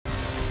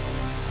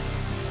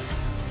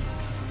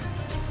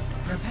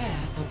Prepare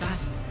for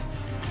battle.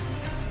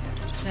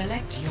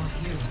 Select your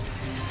hero.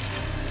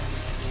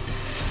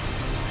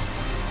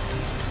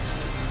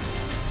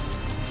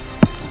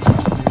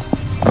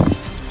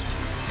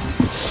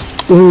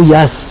 Ooh,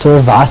 yes,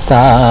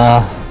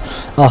 Suravasa!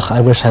 Oh, I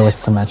wish I was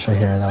Symmetra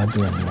here, that would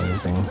be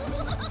amazing.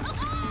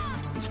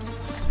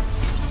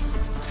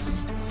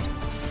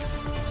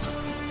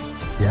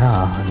 Yeah,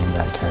 I mean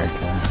that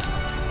character.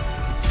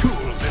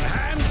 Tools in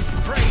hand,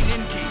 brain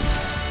in key.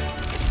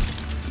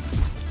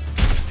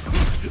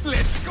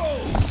 Let's go!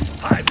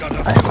 I've got a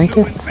I think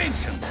few it's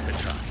inventions to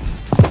try.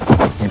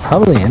 yeah,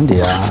 probably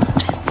India.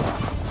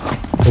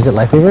 Is it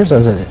Lifeweavers or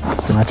is it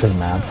Symmetra's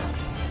map?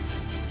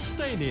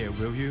 Stay near,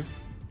 will you?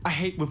 I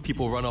hate when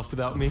people run off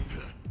without me.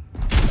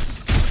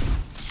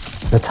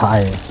 The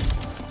tie.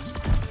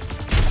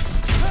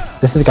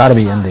 This has got to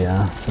be India.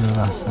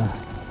 Suravasa.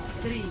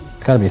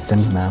 It's got to be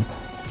Sim's map.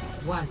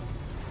 1.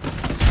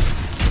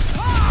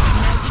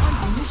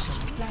 Initial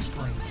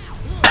flashpoint.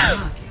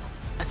 Market.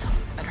 That's all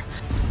better.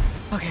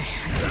 Okay.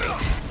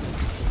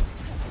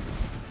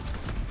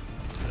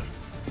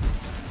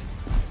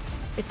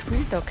 It's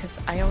weird though, because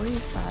I always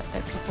thought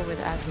that people with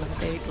asthma,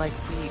 they like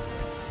weak,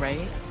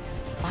 right?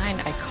 Mine,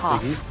 I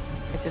cough.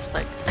 I just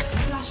like.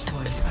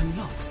 Flashpoint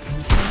unlocks in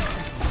 10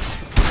 seconds.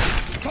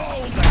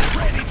 Stalled and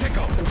ready to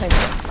go. Sometimes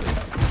it's sweet.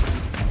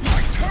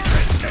 My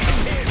turret's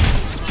getting hit.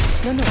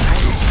 No,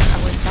 I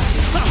was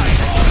talking.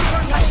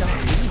 I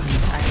don't need my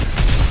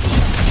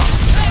time.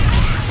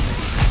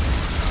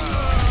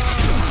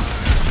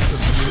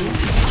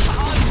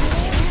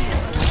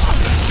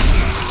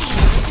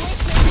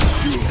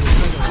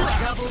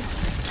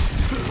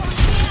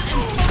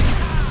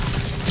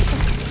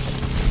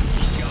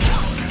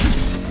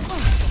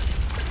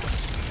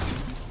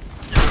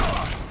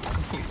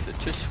 He's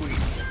such a sweet.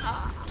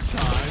 Time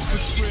for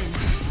spring.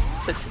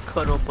 Such a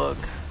cuddle bug.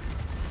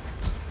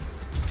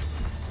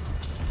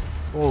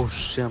 Oh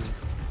shit.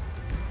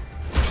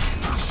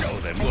 Show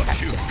them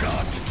what you've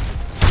got.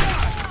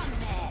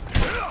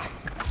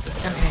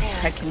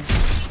 Okay,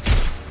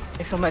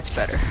 I feel much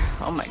better.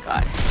 Oh my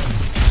god.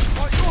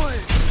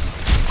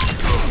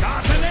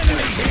 Got an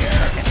enemy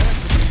here.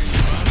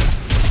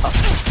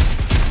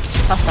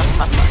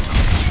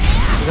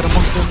 I got a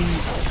monster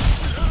lead.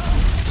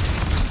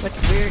 What's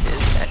weird is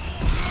that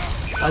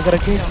I got a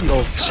KP.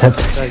 Oh Shit.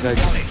 guys.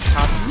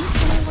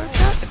 when I work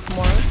out, it's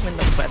more when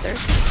the weather.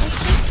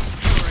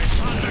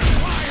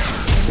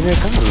 Yeah,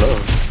 kind of low.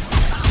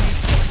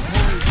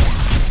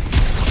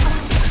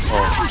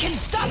 Oh. Can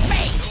stop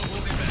me.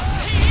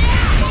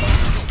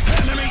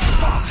 Enemy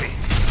spotted.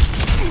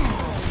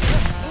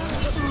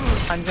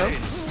 Anjo,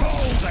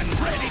 Stalled and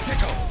ready to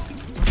go.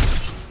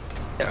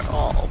 they're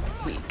all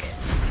weak.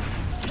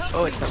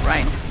 Oh, it's a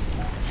Rhine.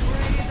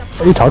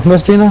 Are you talking to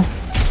us, Gina?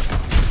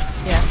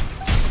 Yeah.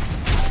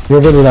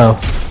 You're really low.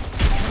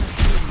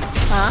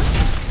 Huh?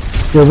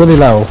 You're really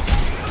low.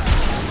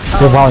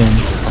 Your volume.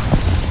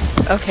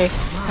 Okay.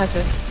 How's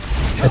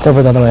this? It's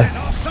over the other way.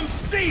 Off some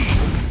steam.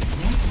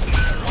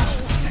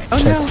 Oh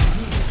Shit. no.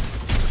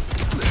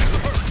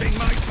 Hurting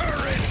my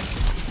turret.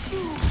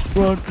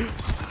 Run.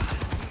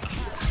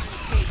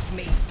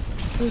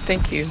 Oh,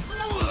 thank you.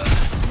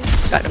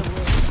 Got him.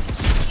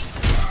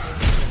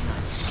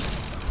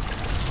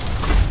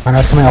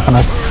 Rhino's coming up on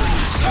us.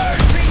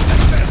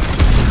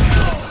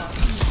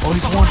 Oh,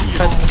 he's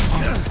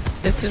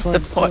one. This is the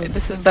point.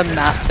 This is the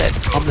map that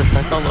On the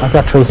side. Solo I've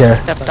got tree here.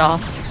 stepped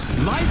off.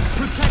 Life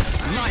protects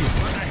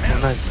life. Oh,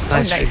 nice. Oh,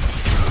 Nice.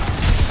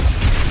 nice.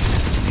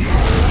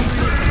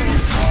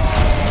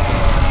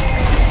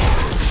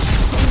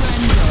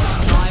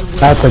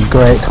 That's a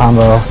great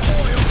combo.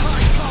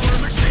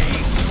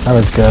 That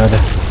was good.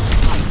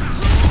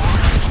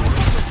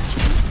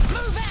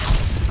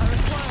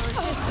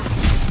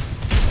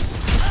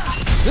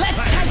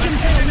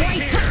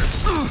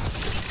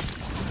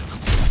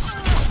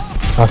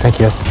 Oh, thank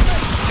you.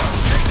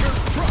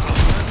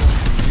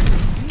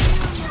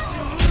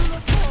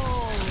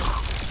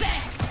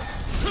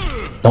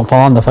 Don't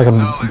fall in the fucking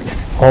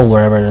hole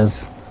wherever it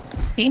is.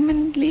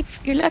 Demon, leave.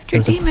 You left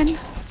your There's a- demon.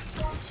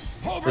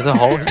 There's a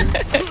hole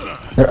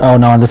here. Oh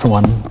no, a different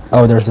one.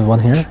 Oh, there's one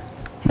here?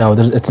 No,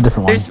 it's a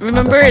different one. There's. Not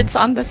Remember, this one. it's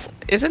on this.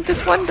 Isn't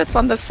this one that's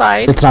on the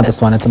side? It's not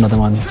this one, it's another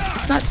one.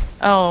 It's not.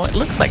 Oh, it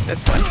looks like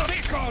this one.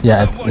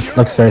 Yeah, it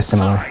looks very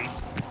similar.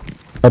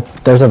 But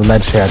there's a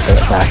ledge here at the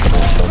back of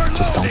it, so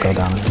just don't go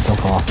down it. Don't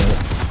fall off of it.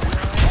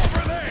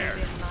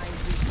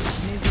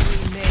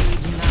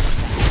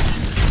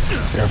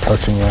 They're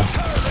approaching you.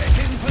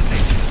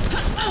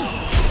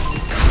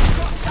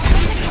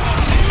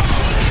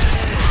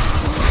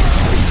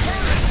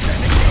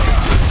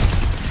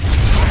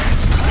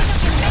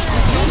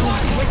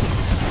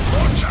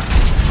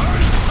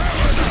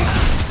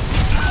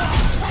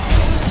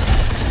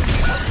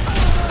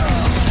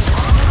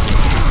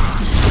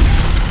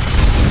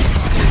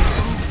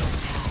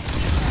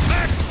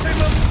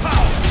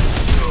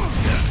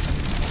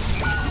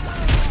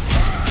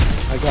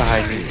 I got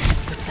high knee.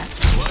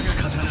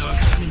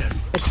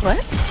 It's what?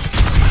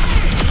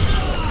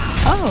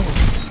 Oh.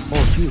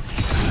 Oh, dude.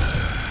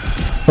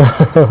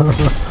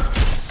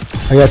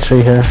 I got a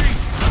tree here.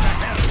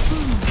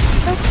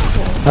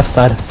 Left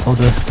side,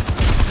 soldier.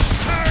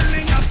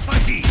 Turning up the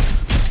heat.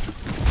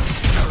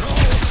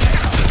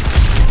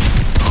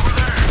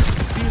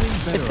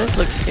 It does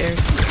look scary.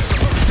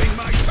 Closing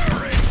my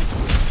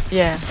turret.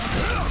 Yeah.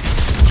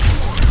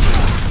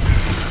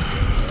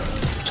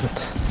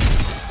 Shit.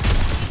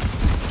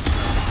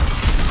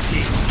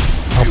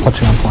 I'll put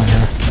you on point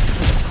here.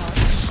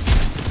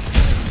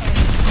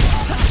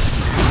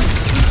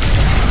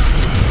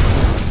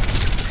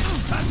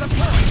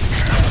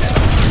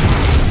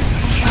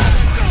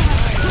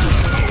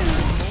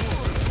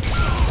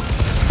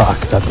 Fuck,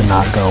 that did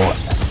not go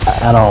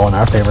at all in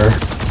our favor.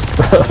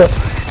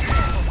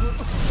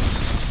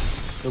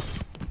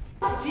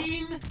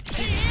 Team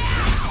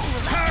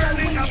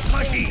Turning up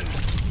the heat.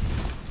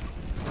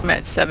 I'm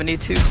at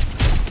 72.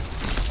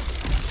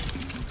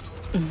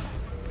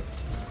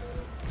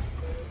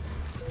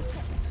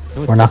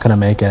 We're not gonna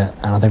make it.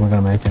 I don't think we're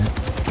gonna make it.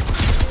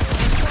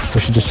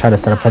 We should just try to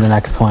set up for the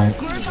next point.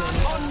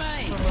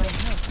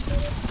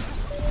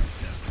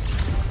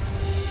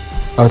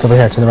 Oh, it's over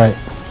here, to the right.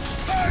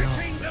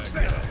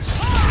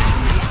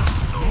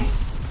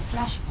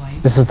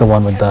 flashpoint. This is the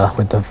one with the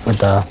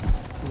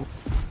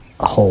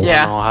hole.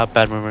 Yeah. No, I have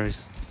bad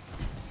memories.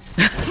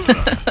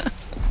 It's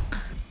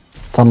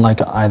on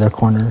like either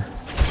corner.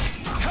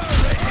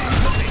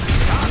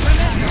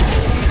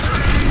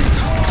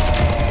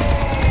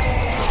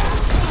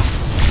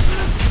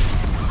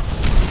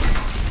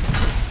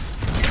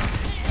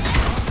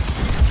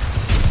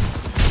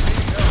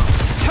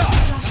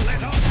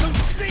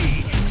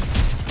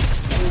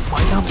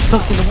 I'm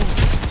stuck in the wall.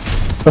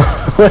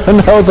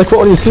 And I was like,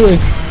 what are you doing?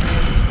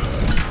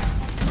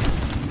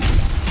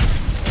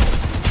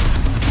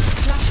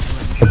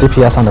 The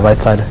DPS on the right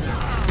side.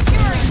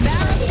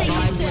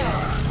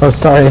 Oh,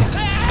 sorry.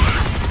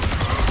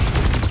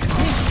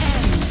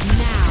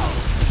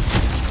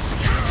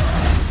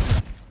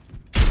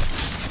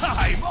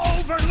 I'm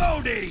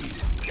overloading.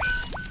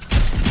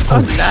 Oh,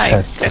 nice.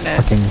 shit.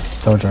 Goodness. Fucking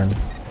Sojourn.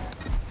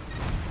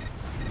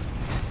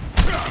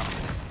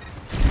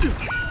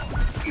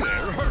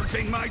 They're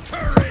hurting my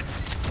turret.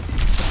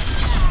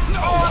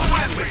 No one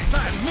can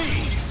withstand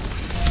me.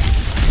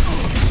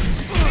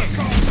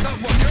 Call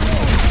someone your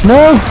own.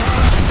 No!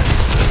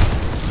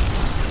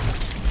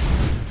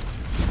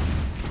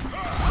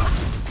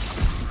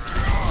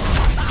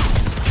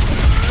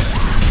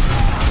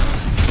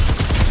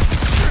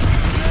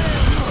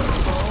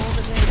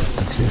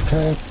 That's your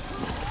pet.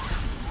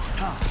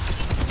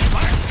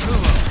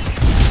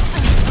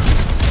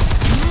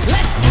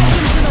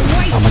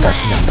 Oh my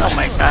gosh, you got Oh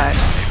my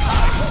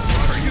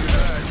god.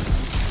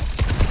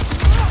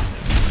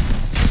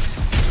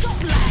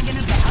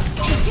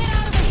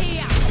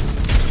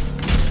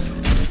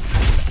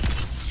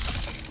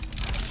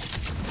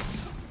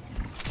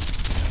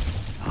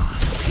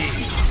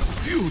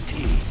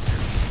 Beauty.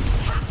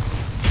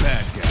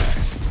 Bad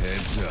guys,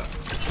 heads up.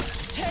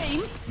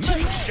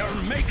 Make your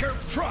maker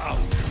proud.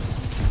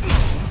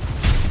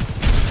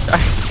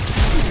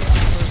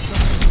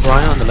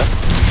 Ryan on the left.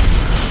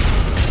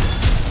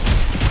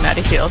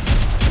 Maddie healed.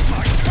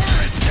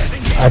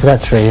 I've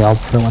got tree, I'll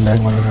put one there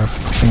when we're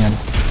pushing in.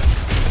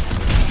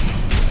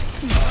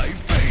 My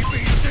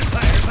baby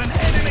desires an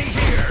enemy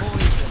here.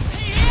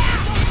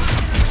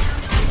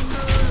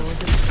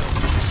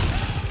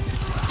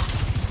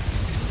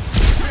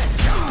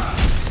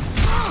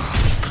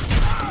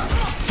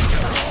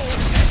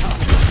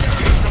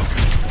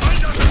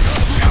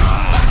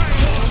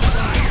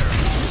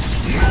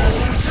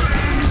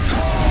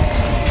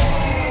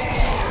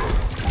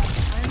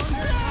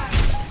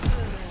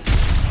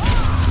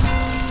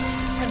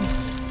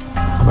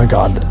 Oh my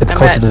god, it's I'm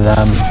closer at- to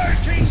them.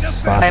 This is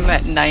fucked. I'm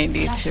at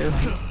 92.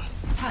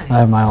 I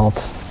have my ult.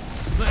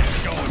 They're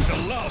going to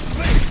love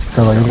this.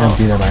 So you're gonna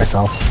be there by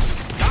yourself.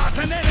 Got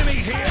an enemy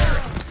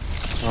here.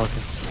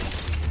 Okay.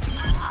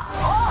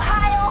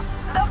 Hail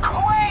the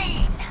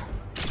Queen!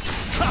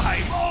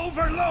 I'm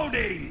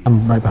overloading.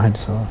 I'm right behind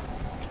you, Scylla.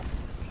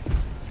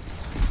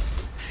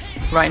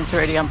 Ryan's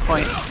already on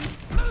point. Show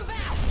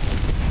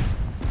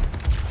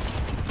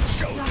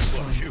us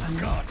what you've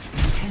got. Unlocks in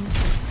 10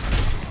 seconds.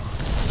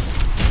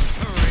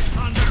 Turret's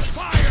under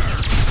fire.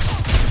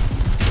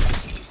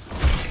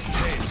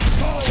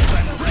 Installed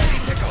and ready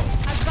to go.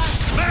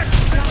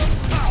 Maximum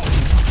power.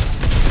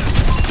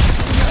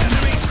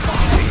 Enemy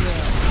spotted.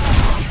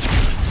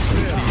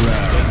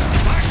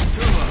 Back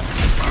to him.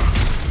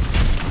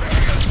 There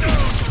you go.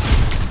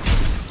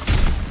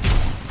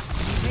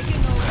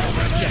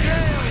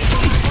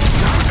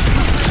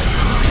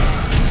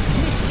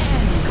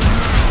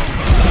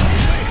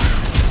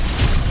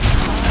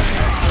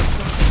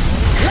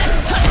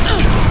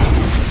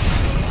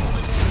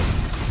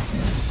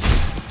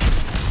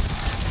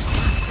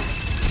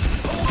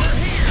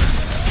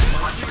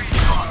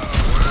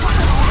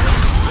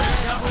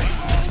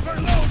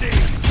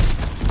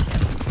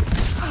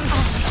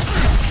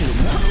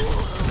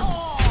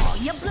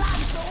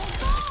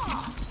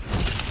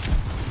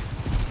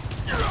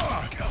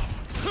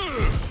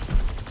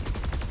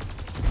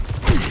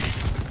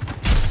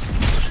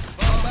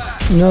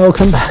 No,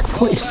 come back,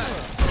 please.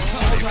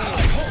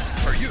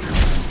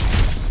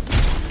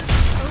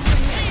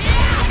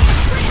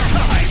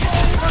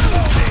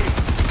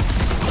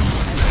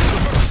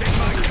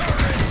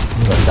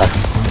 I'm going back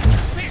and forth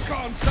here. Pick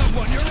on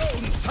someone your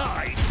own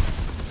size.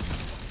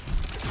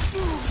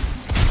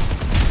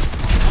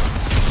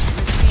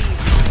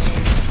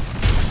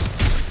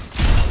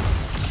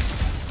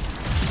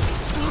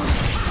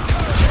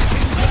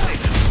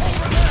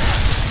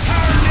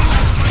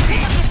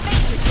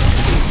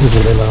 He's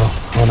really low.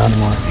 Oh, not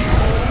anymore.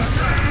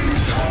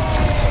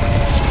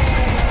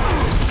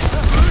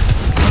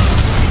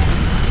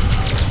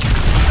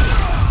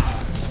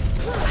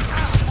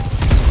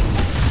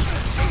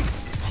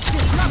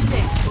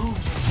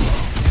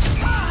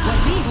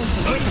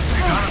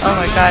 Oh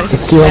my god.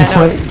 It's you on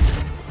Nano. point.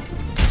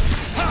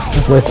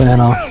 Just wait for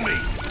Nano.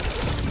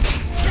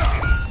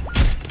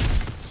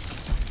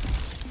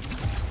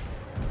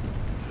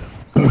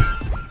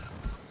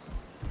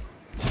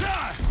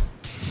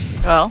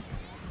 Well,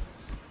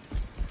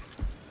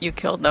 you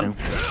killed them.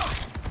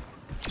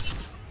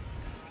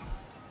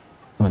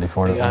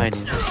 74 to Behind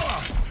ult. you.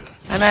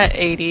 I'm at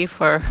 80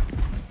 for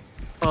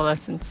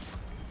coalescence.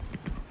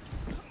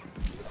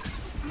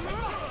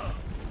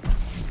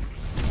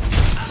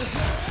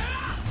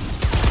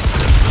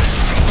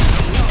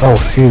 Oh,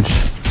 huge.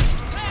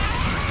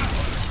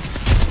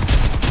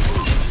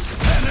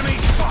 Enemy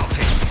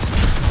spotted.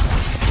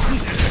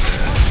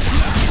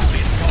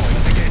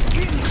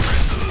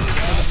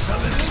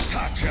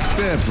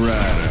 Step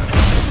right up.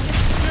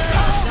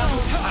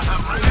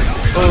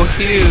 Oh,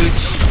 huge.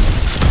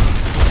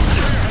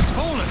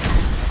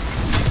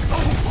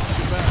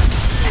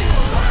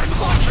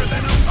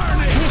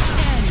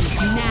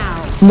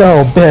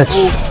 No,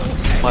 bitch.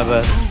 My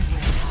bad.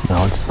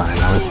 No, it's fine.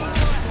 I was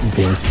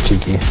being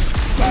cheeky.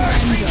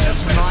 Surrender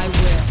to my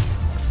will.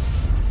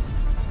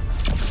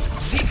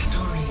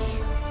 Victory.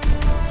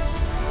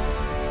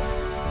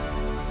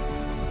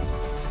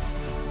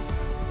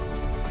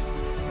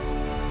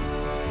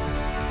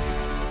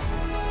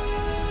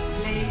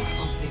 Play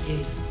of the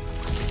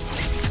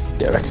game.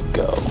 Derek,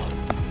 go.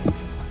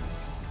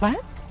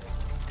 What?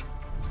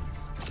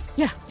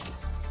 Yeah.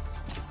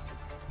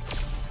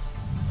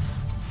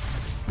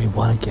 We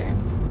won a game.